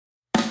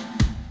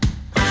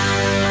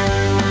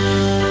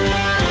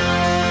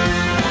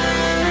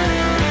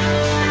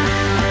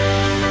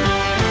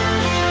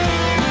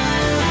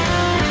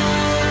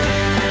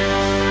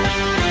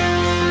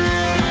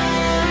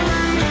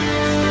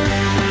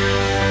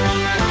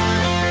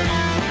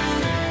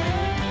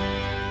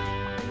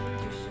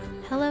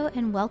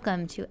and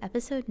welcome to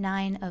episode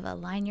 9 of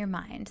Align Your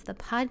Mind, the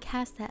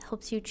podcast that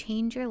helps you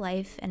change your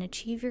life and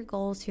achieve your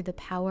goals through the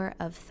power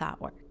of thought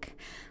work.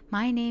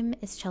 My name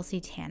is Chelsea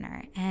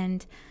Tanner,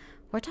 and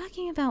we're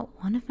talking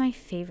about one of my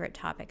favorite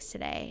topics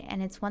today,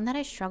 and it's one that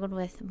I struggled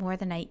with more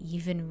than I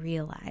even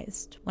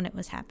realized when it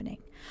was happening.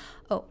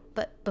 Oh,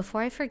 but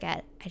before I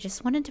forget, I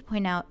just wanted to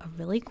point out a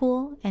really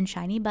cool and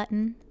shiny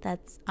button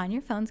that's on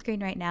your phone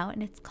screen right now,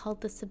 and it's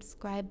called the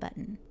subscribe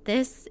button.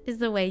 This is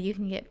the way you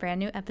can get brand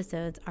new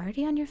episodes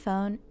already on your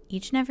phone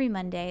each and every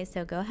Monday,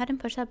 so go ahead and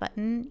push that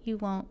button. You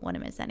won't want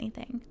to miss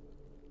anything.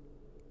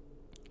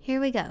 Here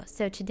we go.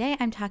 So today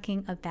I'm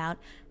talking about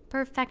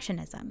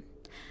perfectionism.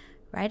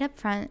 Right up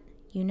front,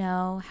 you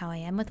know how I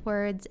am with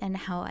words and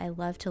how I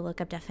love to look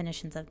up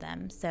definitions of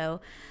them.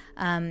 So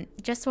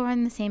just so we're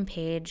on the same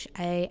page,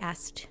 I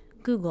asked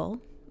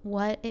Google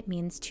what it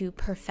means to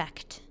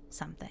perfect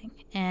something.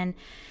 And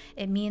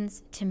it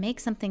means to make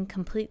something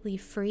completely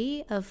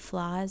free of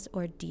flaws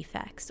or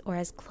defects, or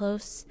as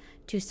close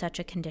to such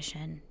a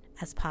condition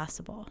as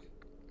possible.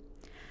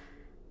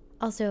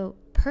 Also,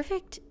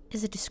 perfect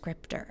is a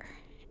descriptor.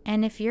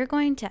 And if you're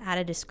going to add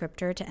a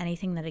descriptor to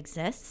anything that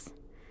exists,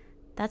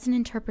 that's an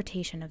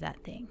interpretation of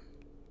that thing.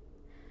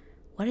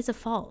 What is a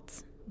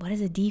fault? What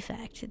is a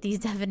defect? These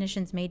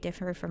definitions may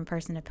differ from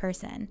person to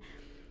person.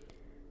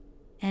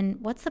 And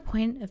what's the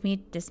point of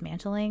me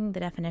dismantling the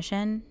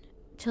definition?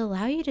 To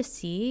allow you to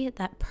see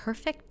that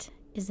perfect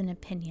is an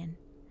opinion.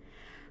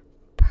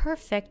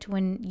 Perfect,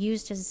 when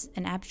used as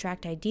an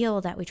abstract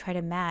ideal that we try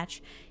to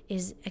match,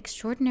 is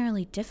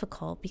extraordinarily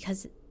difficult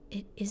because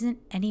it isn't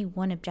any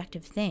one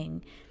objective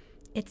thing.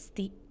 It's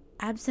the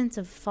absence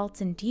of faults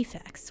and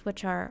defects,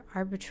 which are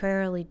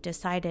arbitrarily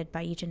decided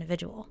by each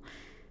individual.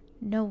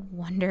 No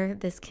wonder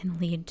this can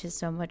lead to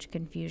so much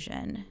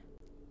confusion.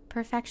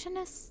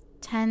 Perfectionists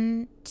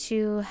tend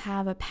to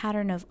have a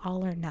pattern of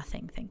all or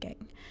nothing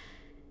thinking.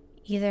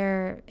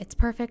 Either it's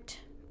perfect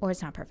or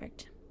it's not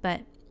perfect.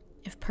 But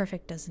if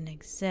perfect doesn't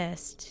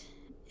exist,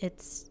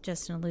 it's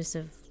just an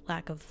elusive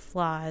lack of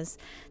flaws,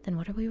 then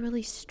what are we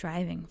really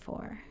striving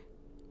for?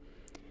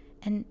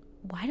 And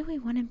why do we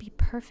want to be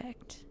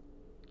perfect?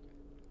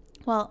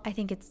 Well, I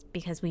think it's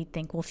because we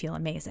think we'll feel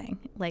amazing.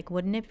 Like,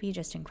 wouldn't it be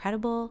just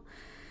incredible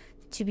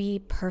to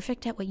be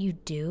perfect at what you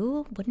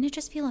do? Wouldn't it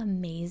just feel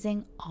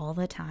amazing all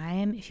the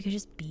time if you could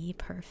just be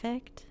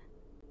perfect?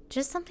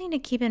 Just something to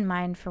keep in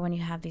mind for when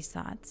you have these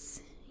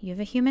thoughts. You have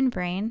a human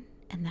brain,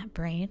 and that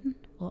brain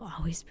will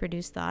always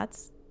produce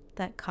thoughts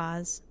that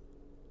cause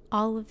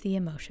all of the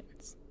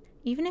emotions.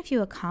 Even if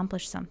you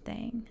accomplish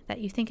something that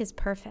you think is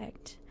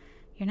perfect,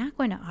 you're not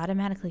going to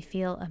automatically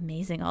feel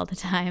amazing all the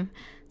time.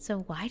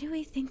 So why do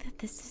we think that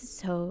this is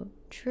so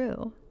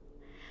true?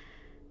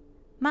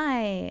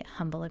 My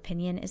humble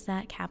opinion is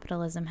that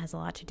capitalism has a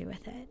lot to do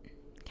with it.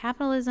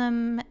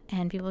 Capitalism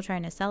and people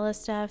trying to sell us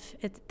stuff,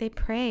 they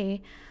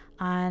prey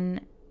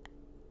on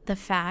the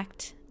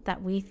fact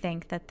that we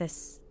think that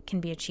this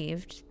can be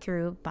achieved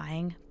through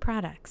buying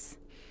products.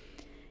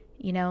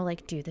 You know,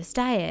 like, do this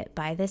diet,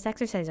 buy this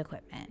exercise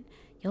equipment.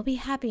 You'll be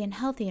happy and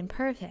healthy and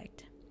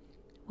perfect.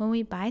 When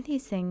we buy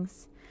these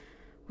things,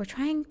 we're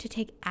trying to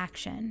take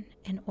action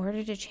in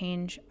order to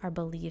change our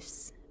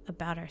beliefs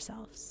about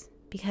ourselves,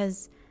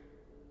 because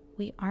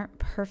we aren't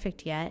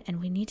perfect yet and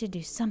we need to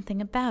do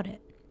something about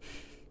it.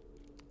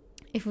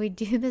 If we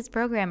do this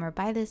program or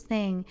buy this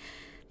thing,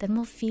 then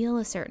we'll feel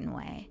a certain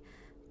way.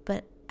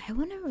 But I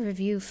want to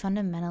review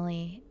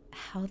fundamentally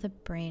how the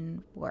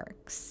brain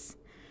works.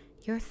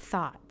 Your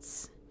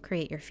thoughts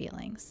create your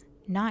feelings,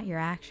 not your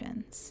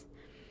actions.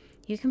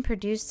 You can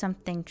produce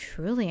something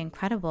truly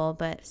incredible,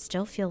 but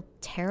still feel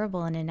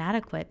terrible and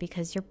inadequate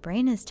because your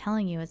brain is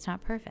telling you it's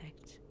not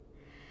perfect.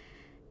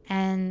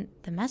 And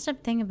the messed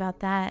up thing about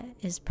that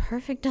is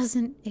perfect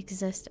doesn't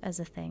exist as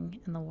a thing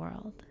in the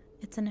world.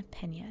 It's an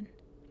opinion.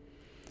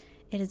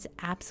 It is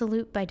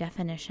absolute by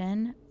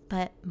definition,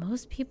 but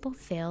most people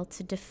fail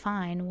to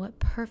define what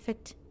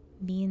perfect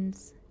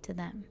means to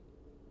them.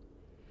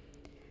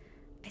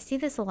 I see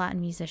this a lot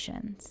in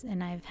musicians,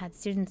 and I've had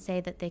students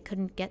say that they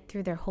couldn't get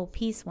through their whole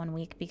piece one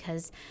week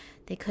because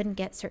they couldn't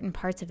get certain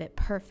parts of it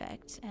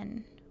perfect.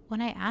 And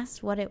when I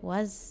asked what it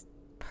was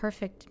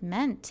perfect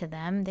meant to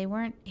them, they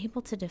weren't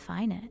able to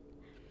define it.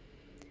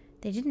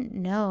 They didn't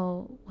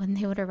know when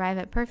they would arrive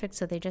at perfect,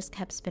 so they just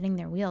kept spinning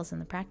their wheels in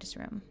the practice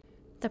room.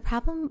 The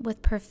problem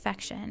with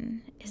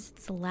perfection is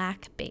it's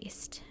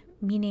lack-based,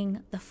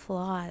 meaning the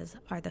flaws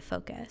are the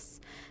focus,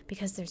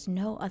 because there's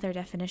no other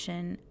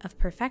definition of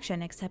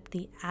perfection except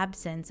the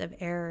absence of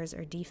errors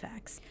or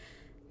defects.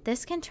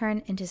 This can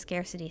turn into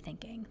scarcity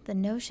thinking, the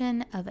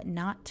notion of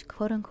not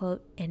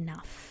quote-unquote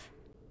enough.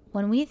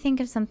 When we think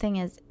of something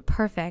as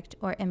perfect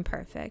or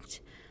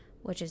imperfect,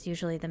 which is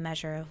usually the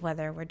measure of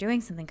whether we're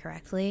doing something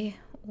correctly,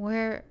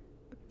 we're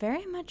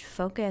very much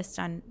focused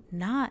on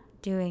not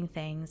doing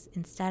things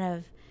instead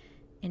of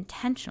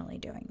intentionally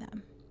doing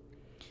them.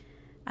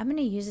 I'm going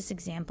to use this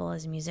example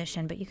as a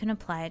musician, but you can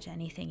apply it to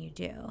anything you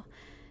do.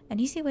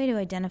 An easy way to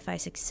identify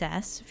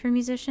success for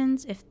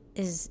musicians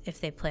is if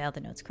they play all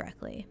the notes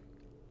correctly.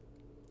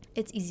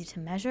 It's easy to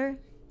measure.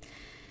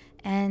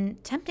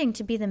 and tempting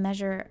to be the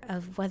measure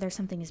of whether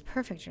something is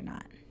perfect or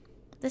not.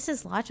 This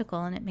is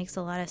logical and it makes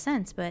a lot of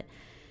sense, but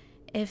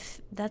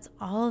if that's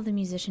all the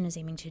musician is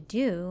aiming to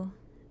do,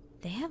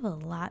 they have a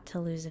lot to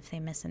lose if they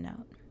miss a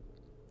note.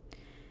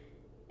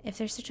 If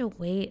there's such a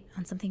weight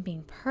on something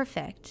being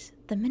perfect,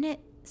 the minute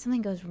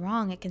something goes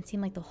wrong, it can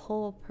seem like the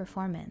whole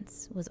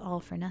performance was all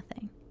for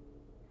nothing.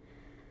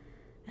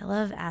 I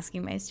love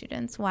asking my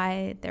students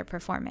why they're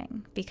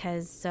performing,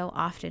 because so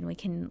often we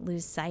can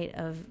lose sight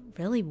of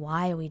really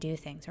why we do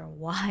things or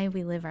why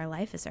we live our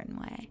life a certain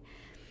way.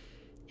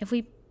 If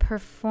we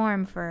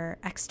perform for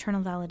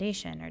external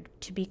validation or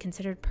to be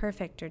considered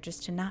perfect or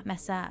just to not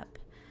mess up,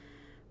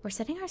 we're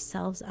setting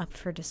ourselves up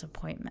for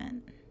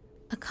disappointment.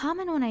 A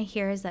common one I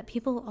hear is that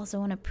people also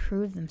want to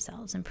prove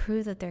themselves and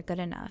prove that they're good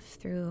enough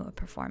through a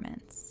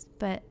performance.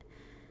 But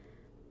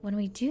when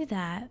we do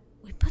that,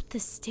 we put the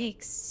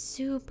stakes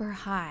super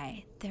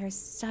high. There's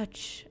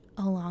such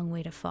a long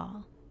way to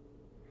fall.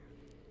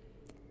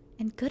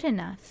 And good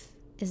enough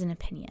is an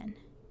opinion.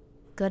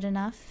 Good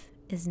enough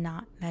is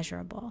not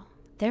measurable.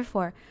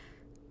 Therefore,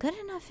 good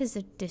enough is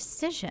a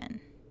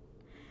decision.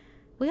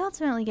 We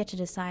ultimately get to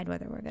decide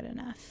whether we're good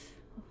enough,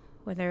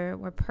 whether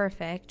we're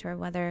perfect, or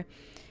whether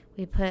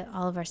we put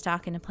all of our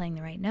stock into playing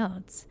the right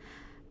notes.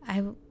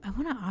 I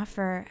want to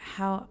offer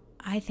how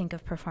I think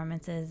of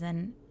performances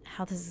and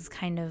how this is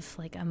kind of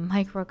like a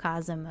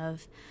microcosm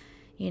of,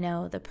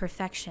 the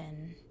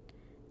perfection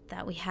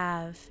that we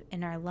have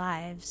in our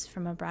lives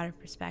from a broader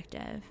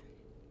perspective.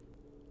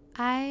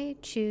 I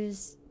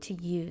choose to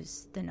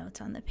use the notes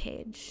on the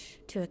page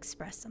to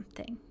express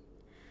something.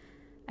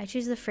 I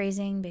choose the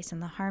phrasing based on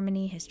the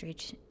harmony, history,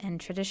 and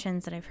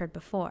traditions that I've heard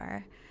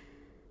before.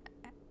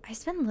 I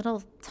spend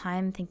little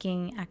time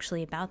thinking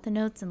actually about the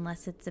notes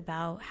unless it's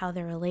about how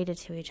they're related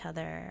to each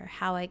other or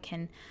how I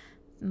can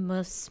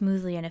most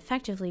smoothly and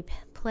effectively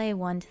play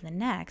one to the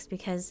next,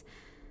 because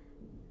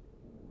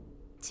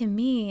to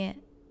me,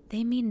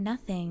 they mean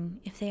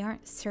nothing if they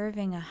aren't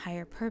serving a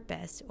higher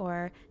purpose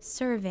or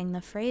serving the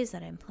phrase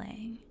that I'm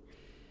playing.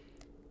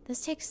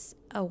 This takes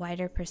a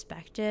wider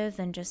perspective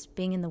than just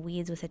being in the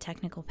weeds with a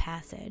technical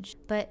passage,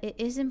 but it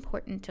is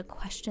important to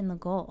question the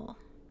goal.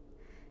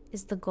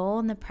 Is the goal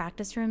in the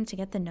practice room to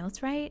get the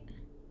notes right?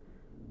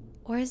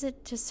 Or is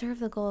it to serve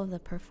the goal of the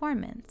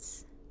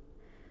performance?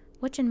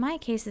 Which in my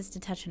case is to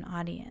touch an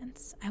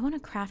audience. I want to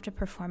craft a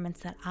performance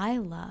that I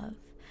love,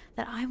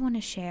 that I want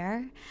to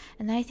share,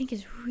 and that I think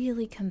is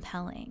really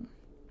compelling.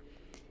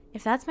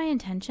 If that's my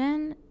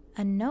intention,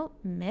 a note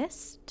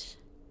missed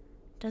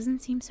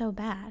doesn't seem so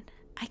bad.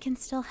 I can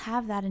still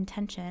have that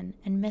intention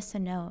and miss a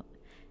note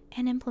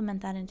and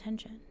implement that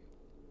intention.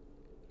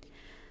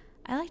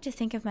 I like to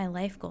think of my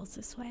life goals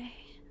this way.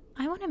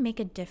 I want to make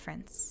a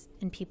difference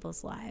in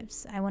people's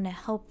lives. I want to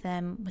help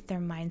them with their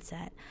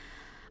mindset.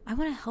 I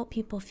want to help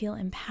people feel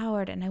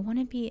empowered, and I want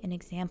to be an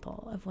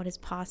example of what is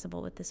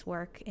possible with this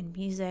work in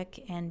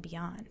music and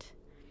beyond.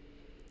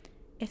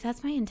 If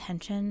that's my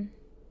intention,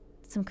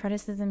 some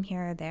criticism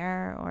here or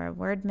there, or a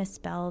word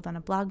misspelled on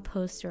a blog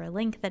post, or a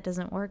link that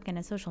doesn't work in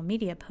a social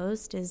media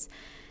post is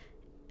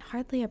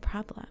hardly a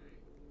problem.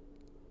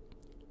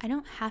 I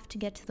don't have to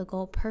get to the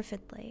goal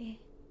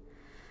perfectly.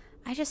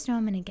 I just know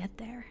I'm going to get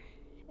there.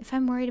 If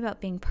I'm worried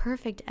about being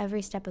perfect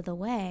every step of the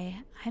way,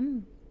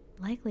 I'm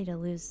likely to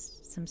lose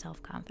some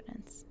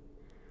self-confidence.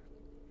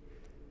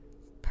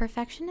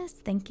 Perfectionist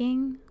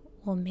thinking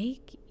will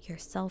make your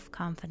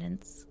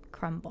self-confidence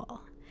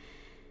crumble.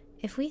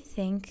 If we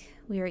think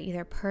we are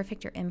either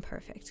perfect or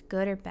imperfect,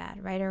 good or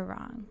bad, right or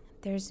wrong,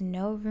 there's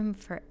no room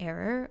for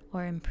error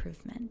or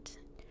improvement.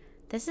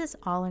 This is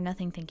all or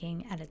nothing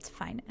thinking at its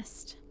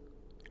finest.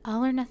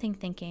 All or nothing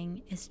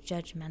thinking is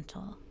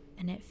judgmental,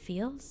 and it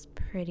feels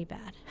pretty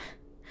bad.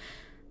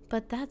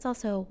 But that's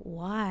also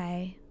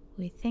why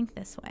we think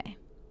this way.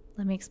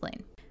 Let me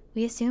explain.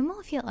 We assume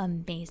we'll feel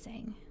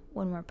amazing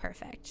when we're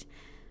perfect.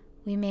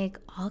 We make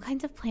all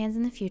kinds of plans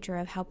in the future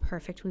of how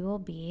perfect we will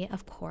be,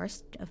 of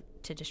course,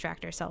 to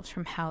distract ourselves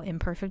from how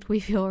imperfect we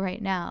feel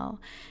right now.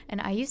 And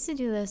I used to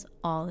do this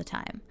all the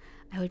time.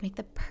 I would make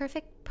the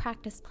perfect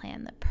practice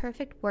plan, the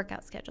perfect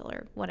workout schedule,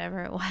 or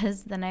whatever it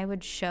was. Then I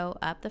would show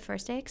up the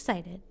first day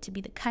excited to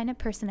be the kind of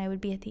person I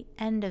would be at the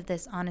end of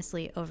this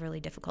honestly overly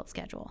difficult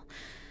schedule.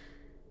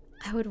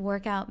 I would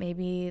work out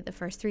maybe the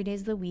first 3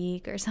 days of the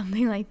week or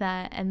something like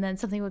that, and then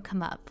something would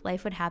come up.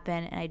 Life would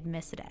happen, and I'd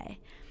miss a day.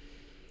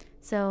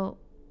 So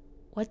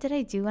what did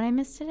I do when I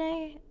missed a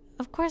day?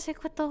 Of course, I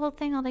quit the whole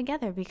thing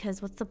altogether,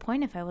 because what's the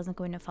point if I wasn't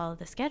going to follow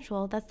the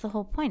schedule? That's the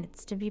whole point.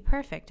 It's to be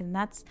perfect, and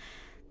that's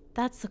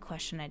the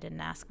question I didn't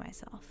ask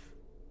myself.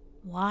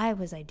 Why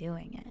was I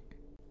doing it?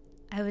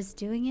 I was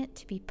doing it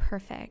to be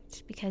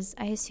perfect because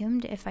I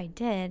assumed if I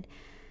did,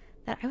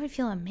 that I would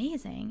feel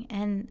amazing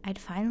and I'd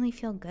finally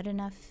feel good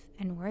enough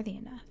and worthy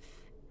enough.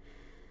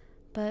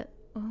 But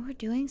when we're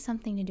doing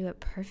something to do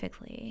it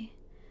perfectly,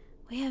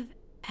 we have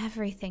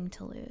everything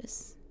to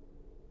lose.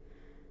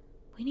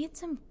 We need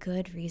some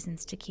good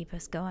reasons to keep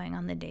us going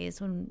on the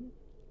days when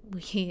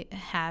we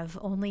have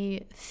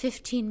only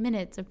 15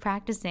 minutes of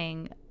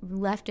practicing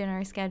left in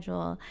our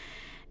schedule.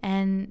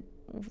 And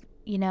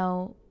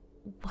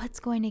what's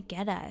going to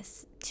get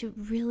us to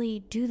really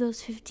do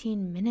those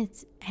 15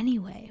 minutes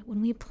anyway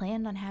when we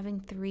planned on having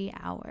 3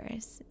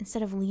 hours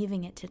instead of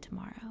leaving it to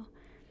tomorrow?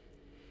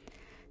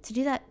 To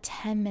do that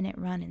 10-minute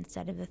run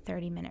instead of the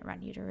 30-minute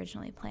run you'd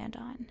originally planned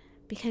on,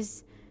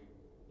 because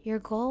your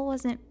goal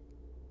wasn't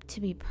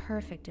to be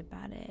perfect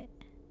about it.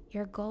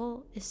 Your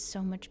goal is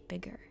so much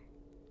bigger.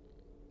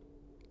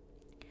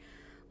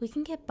 We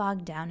can get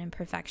bogged down in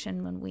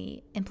perfection when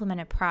we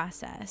implement a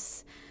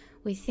process.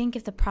 We think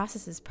if the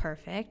process is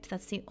perfect,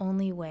 that's the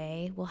only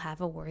way we'll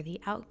have a worthy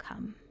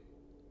outcome.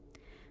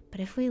 But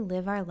if we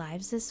live our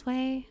lives this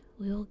way,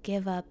 we will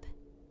give up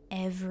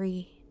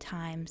every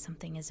time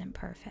something isn't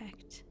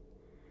perfect.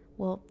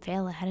 We'll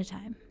fail ahead of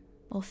time.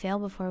 We'll fail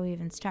before we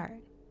even start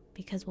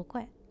because we'll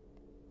quit.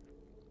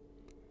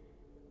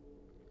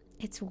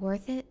 It's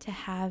worth it to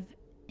have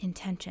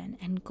intention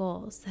and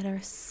goals that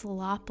are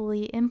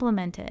sloppily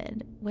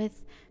implemented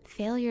with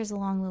failures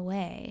along the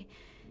way.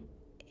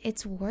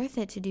 It's worth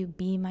it to do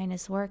B-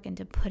 work and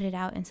to put it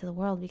out into the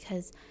world,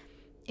 because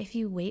if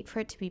you wait for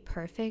it to be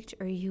perfect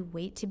or you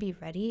wait to be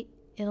ready,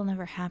 it'll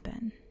never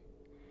happen.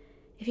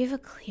 If you have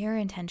a clear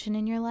intention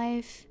in your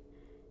life,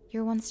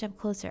 you're one step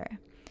closer.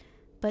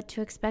 But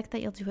to expect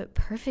that you'll do it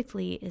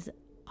perfectly is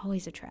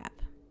always a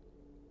trap.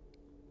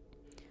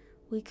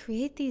 We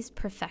create these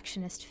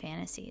perfectionist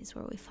fantasies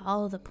where we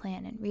follow the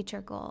plan and reach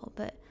our goal,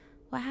 but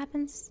what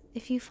happens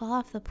if you fall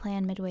off the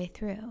plan midway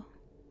through?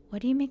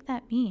 What do you make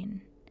that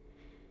mean?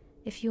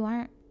 If you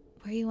aren't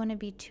where you want to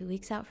be 2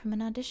 weeks out from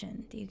an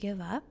audition, do you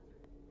give up?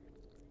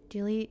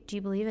 Do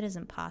you believe it is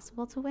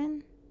impossible to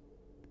win?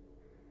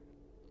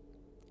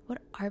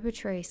 What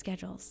arbitrary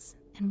schedules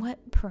and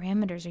what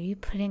parameters are you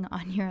putting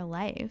on your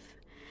life?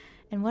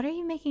 And what are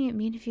you making it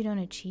mean if you don't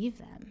achieve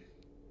them?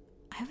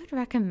 I would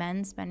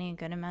recommend spending a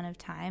good amount of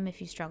time,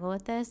 if you struggle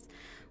with this,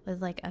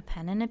 with like a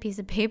pen and a piece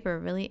of paper,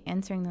 really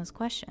answering those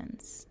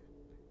questions.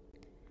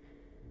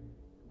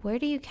 Where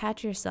do you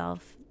catch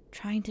yourself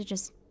trying to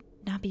just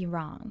not be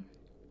wrong?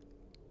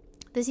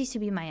 This used to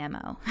be my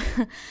MO.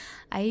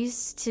 I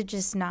used to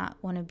just not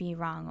want to be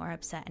wrong or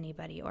upset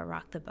anybody or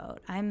rock the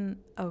boat. I'm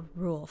a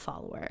rule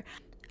follower.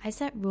 I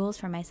set rules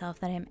for myself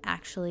that I'm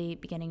actually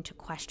beginning to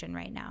question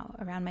right now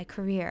around my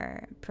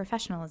career,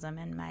 professionalism,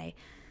 and my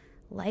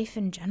life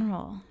in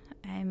general.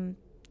 I'm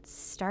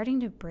starting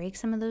to break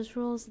some of those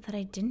rules that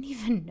I didn't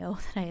even know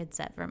that I had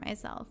set for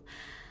myself.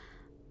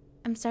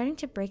 I'm starting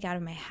to break out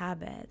of my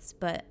habits,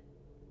 but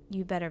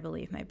you better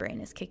believe my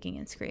brain is kicking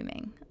and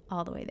screaming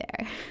all the way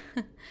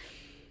there.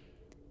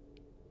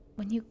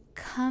 When you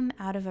come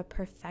out of a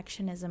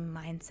perfectionism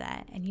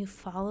mindset and you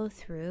follow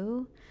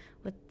through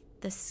with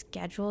the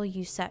schedule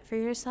you set for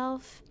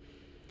yourself,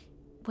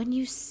 when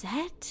you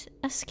set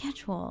a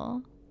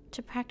schedule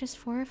to practice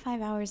 4 or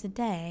 5 hours a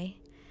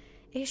day,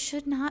 it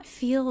should not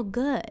feel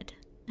good,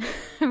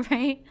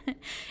 right?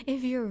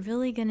 If you're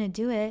really going to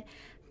do it,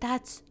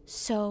 that's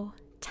so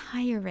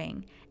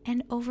tiring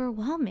and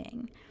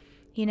overwhelming.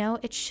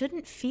 It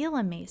shouldn't feel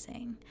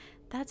amazing.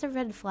 That's a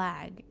red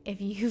flag if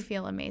you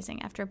feel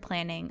amazing after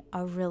planning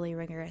a really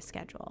rigorous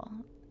schedule.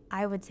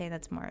 I would say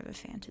that's more of a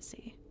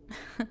fantasy.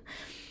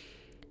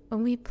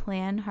 When we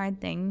plan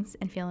hard things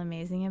and feel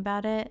amazing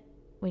about it,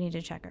 we need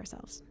to check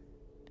ourselves.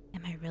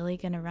 Am I really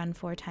going to run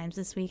 4 times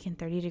this week in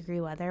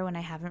 30-degree weather when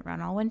I haven't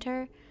run all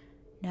winter?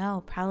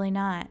 No, probably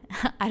not.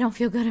 I don't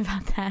feel good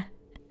about that.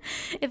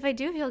 If I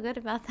do feel good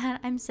about that,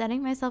 I'm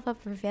setting myself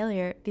up for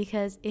failure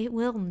because it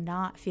will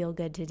not feel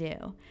good to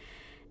do.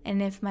 And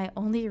if my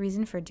only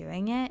reason for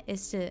doing it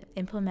is to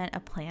implement a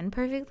plan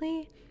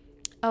perfectly,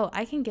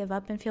 I can give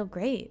up and feel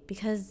great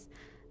because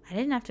I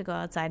didn't have to go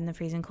outside in the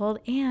freezing cold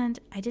and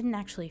I didn't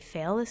actually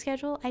fail the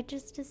schedule. I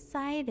just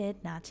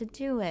decided not to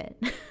do it.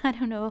 I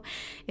don't know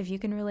if you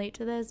can relate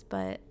to this,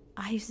 but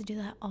I used to do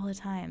that all the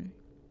time.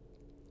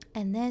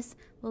 And this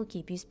will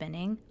keep you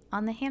spinning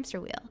on the hamster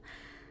wheel.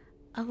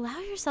 Allow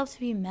yourself to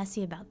be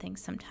messy about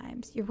things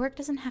sometimes. Your work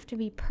doesn't have to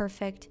be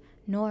perfect,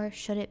 nor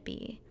should it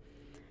be.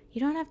 You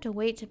don't have to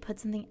wait to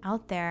put something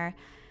out there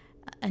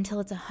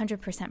until it's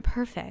 100%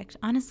 perfect.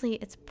 Honestly,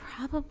 it's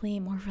probably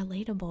more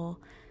relatable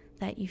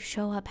that you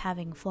show up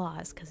having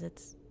flaws because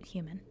it's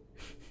human.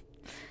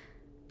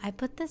 I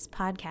put this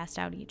podcast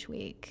out each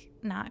week,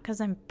 not because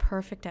I'm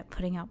perfect at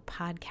putting out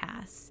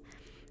podcasts.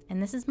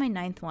 And this is my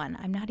 9th one.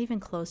 I'm not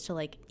even close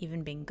to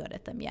even being good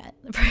at them yet,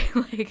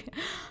 right?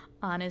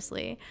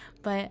 Honestly.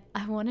 But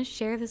I want to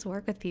share this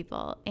work with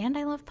people, and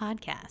I love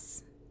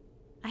podcasts.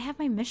 I have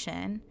my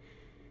mission,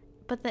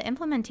 but the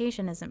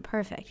implementation isn't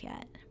perfect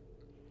yet.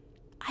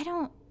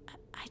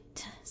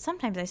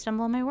 Sometimes I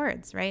stumble on my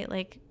words, right?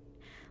 Like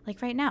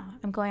right now,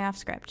 I'm going off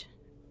script.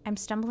 I'm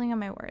stumbling on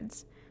my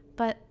words,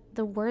 but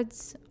the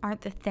words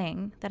aren't the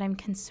thing that I'm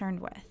concerned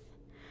with.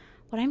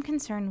 What I'm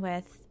concerned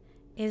with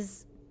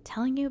is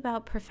telling you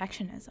about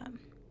perfectionism.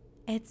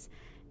 It's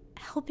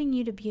helping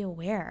you to be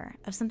aware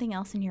of something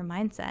else in your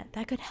mindset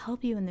that could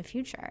help you in the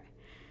future.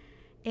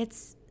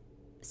 It's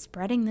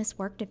spreading this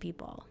work to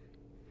people.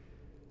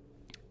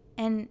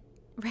 And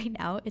right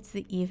now, it's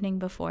the evening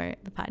before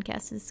the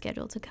podcast is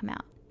scheduled to come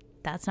out.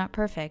 That's not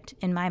perfect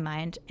in my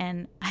mind,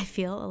 and I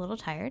feel a little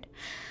tired,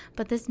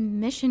 but this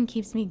mission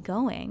keeps me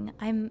going.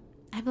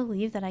 I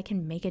believe that I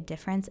can make a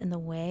difference, and the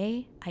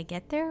way I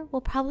get there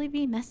will probably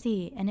be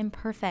messy and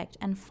imperfect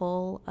and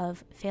full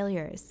of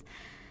failures.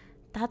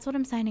 That's what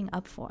I'm signing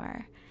up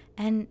for.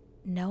 And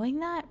knowing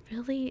that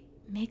really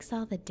makes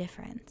all the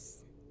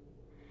difference.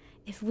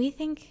 If we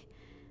think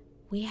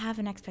we have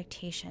an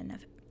expectation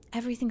of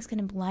everything's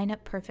going to line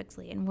up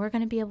perfectly and we're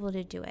going to be able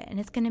to do it and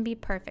it's going to be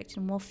perfect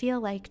and we'll feel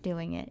like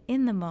doing it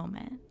in the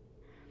moment,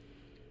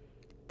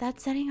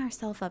 that's setting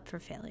ourselves up for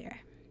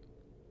failure.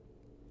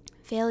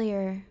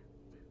 Failure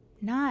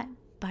not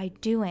by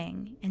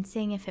doing and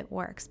seeing if it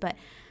works, but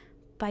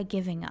by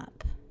giving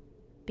up,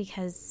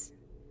 because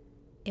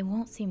it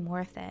won't seem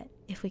worth it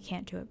if we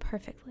can't do it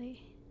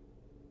perfectly.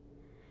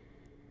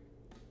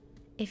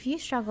 If you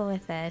struggle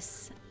with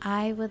this,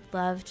 I would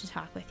love to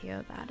talk with you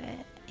about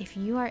it. If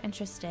you are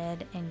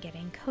interested in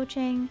getting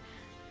coaching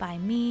by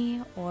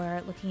me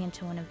or looking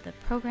into one of the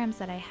programs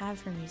that I have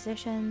for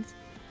musicians,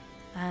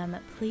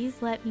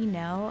 please let me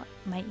know.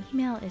 My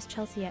email is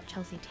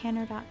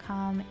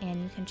chelsea@chelseatanner.com,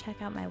 and you can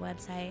check out my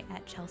website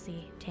at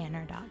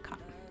chelseatanner.com.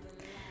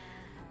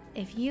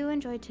 If you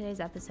enjoyed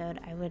today's episode,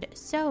 I would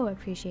so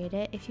appreciate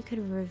it if you could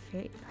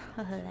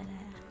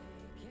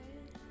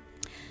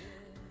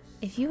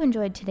If you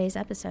enjoyed today's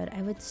episode,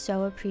 I would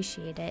so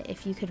appreciate it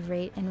if you could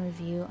rate and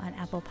review on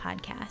Apple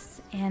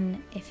Podcasts.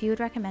 And if you would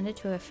recommend it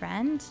to a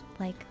friend,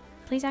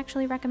 please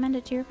actually recommend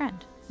it to your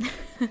friend.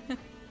 I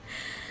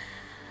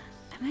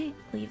might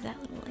leave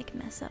that little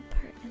mess up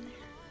part in there.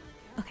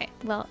 Okay,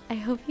 well, I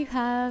hope you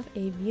have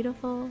a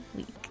beautiful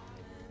week.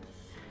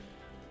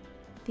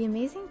 The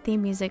amazing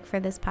theme music for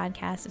this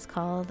podcast is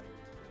called...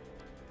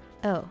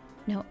 Oh,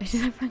 no, I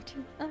just wrong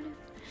too. Oh, no.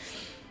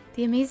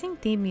 The amazing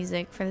theme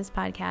music for this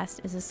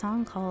podcast is a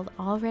song called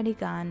Already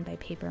Gone by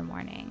Paper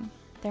Morning.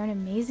 They're an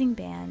amazing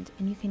band,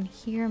 and you can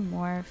hear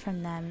more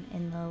from them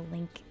in the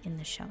link in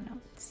the show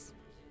notes.